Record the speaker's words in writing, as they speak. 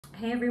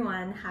Hey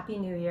everyone, Happy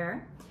New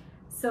Year.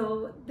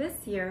 So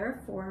this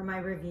year, for my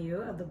review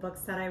of the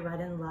books that I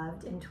read and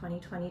loved in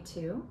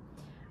 2022,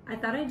 I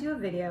thought I'd do a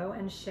video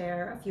and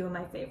share a few of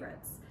my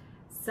favorites.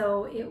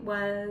 So it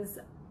was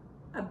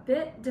a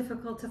bit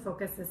difficult to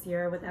focus this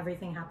year with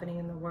everything happening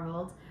in the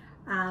world,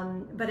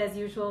 but as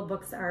usual,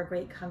 books are a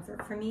great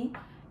comfort for me,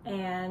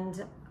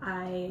 and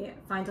I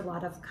find a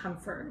lot of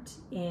comfort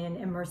in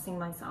immersing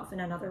myself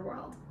in another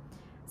world.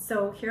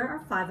 So here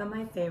are 5 of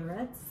my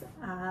favorites.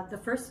 The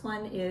first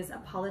one is A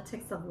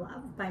Politics of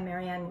Love by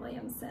Marianne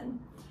Williamson.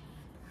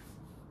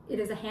 It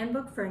is a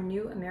handbook for a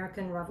new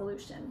American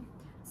revolution.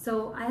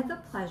 So I had the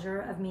pleasure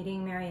of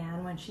meeting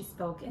Marianne when she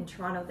spoke in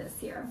Toronto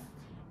this year.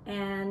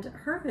 And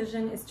her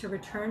vision is to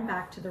return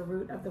back to the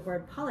root of the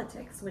word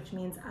politics, which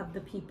means of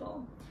the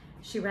people.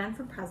 She ran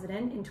for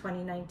president in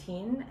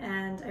 2019,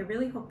 and I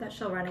really hope that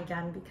she'll run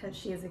again because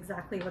she is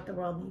exactly what the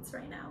world needs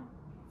right now.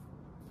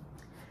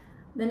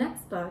 The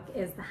next book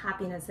is The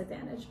Happiness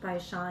Advantage by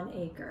Shawn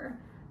Achor.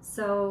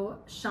 So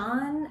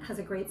Shawn has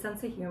a great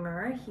sense of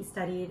humor. He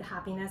studied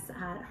happiness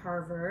at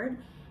Harvard,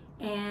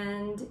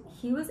 and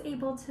he was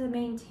able to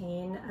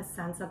maintain a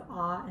sense of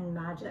awe and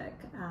magic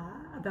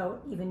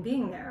about even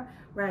being there,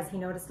 whereas he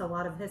noticed a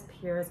lot of his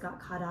peers got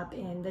caught up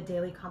in the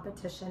daily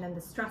competition and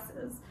the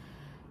stresses.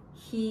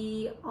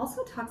 He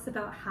also talks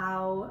about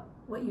how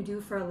what you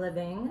do for a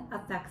living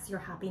affects your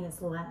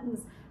happiness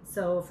lens.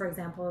 So for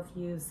example, if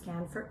you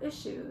scan for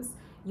issues,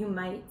 you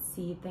might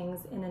see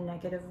things in a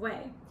negative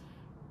way.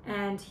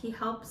 And he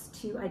helps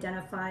to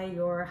identify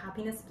your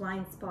happiness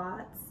blind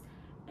spots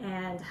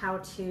and how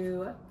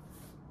to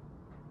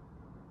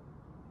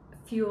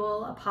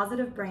fuel a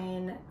positive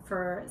brain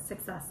for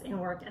success in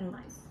work and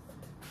life.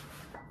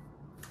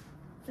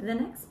 The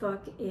next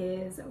book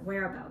is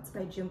Whereabouts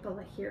by Jhumpa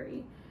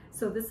Lahiri.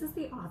 So this is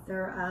the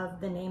author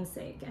of The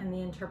Namesake and The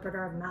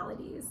Interpreter of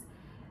Maladies.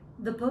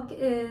 The book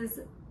is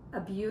a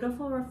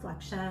beautiful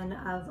reflection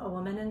of a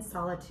woman in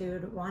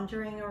solitude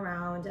wandering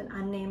around an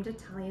unnamed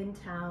Italian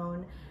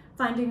town,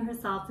 finding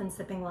herself and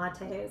sipping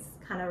lattes.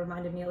 Kind of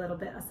reminded me a little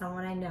bit of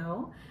someone I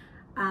know.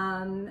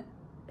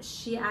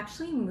 She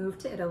actually moved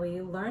to Italy,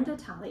 learned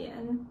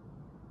Italian,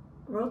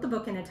 wrote the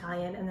book in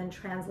Italian, and then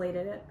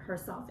translated it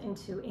herself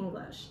into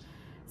English.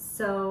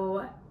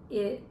 So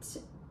it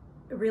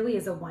really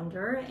is a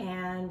wonder,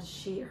 and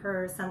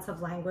her sense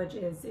of language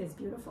is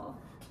beautiful.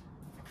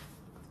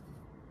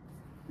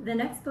 The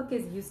next book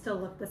is You Still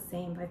Look the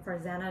Same by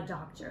Farzana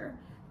Doctor.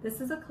 This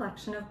is a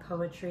collection of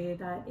poetry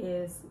that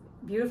is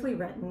beautifully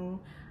written.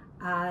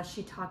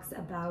 She talks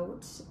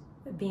about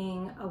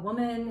being a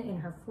woman in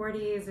her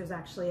 40s. There's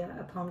actually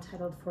a poem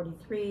titled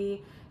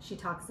 43. She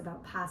talks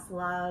about past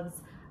loves,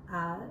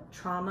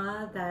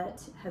 trauma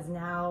that has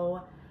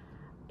now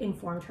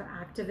informed her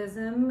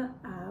activism,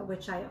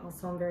 which I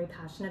also am very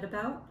passionate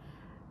about.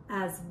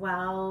 As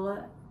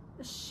well,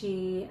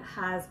 she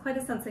has quite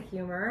a sense of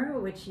humor,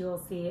 which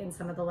you'll see in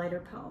some of the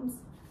lighter poems.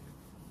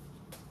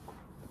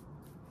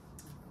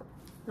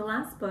 The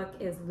last book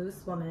is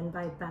Loose Woman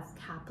by Beth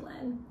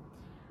Kaplan.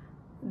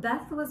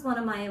 Beth was one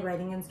of my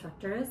writing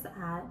instructors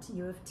at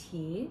U of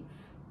T,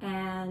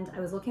 and I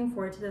was looking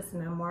forward to this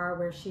memoir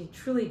where she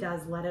truly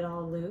does let it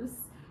all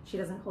loose. She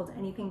doesn't hold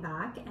anything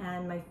back,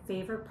 and my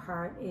favorite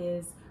part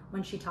is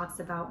when she talks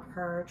about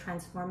her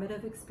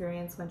transformative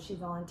experience when she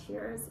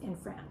volunteers in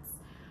France.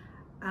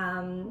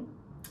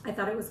 I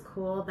thought it was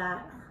cool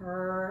that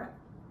her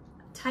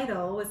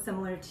title was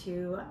similar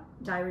to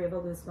Diary of a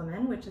Loose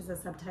Woman, which is a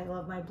subtitle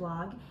of my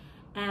blog,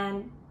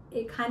 and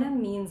it kind of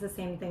means the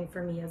same thing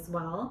for me as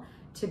well,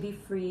 to be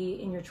free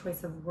in your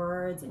choice of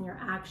words and your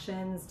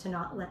actions, to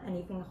not let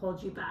anything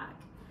hold you back.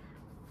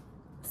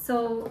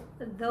 So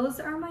those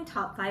are my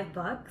top 5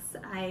 books.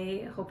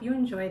 I hope you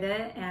enjoyed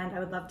it, and I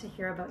would love to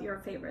hear about your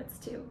favorites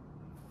too.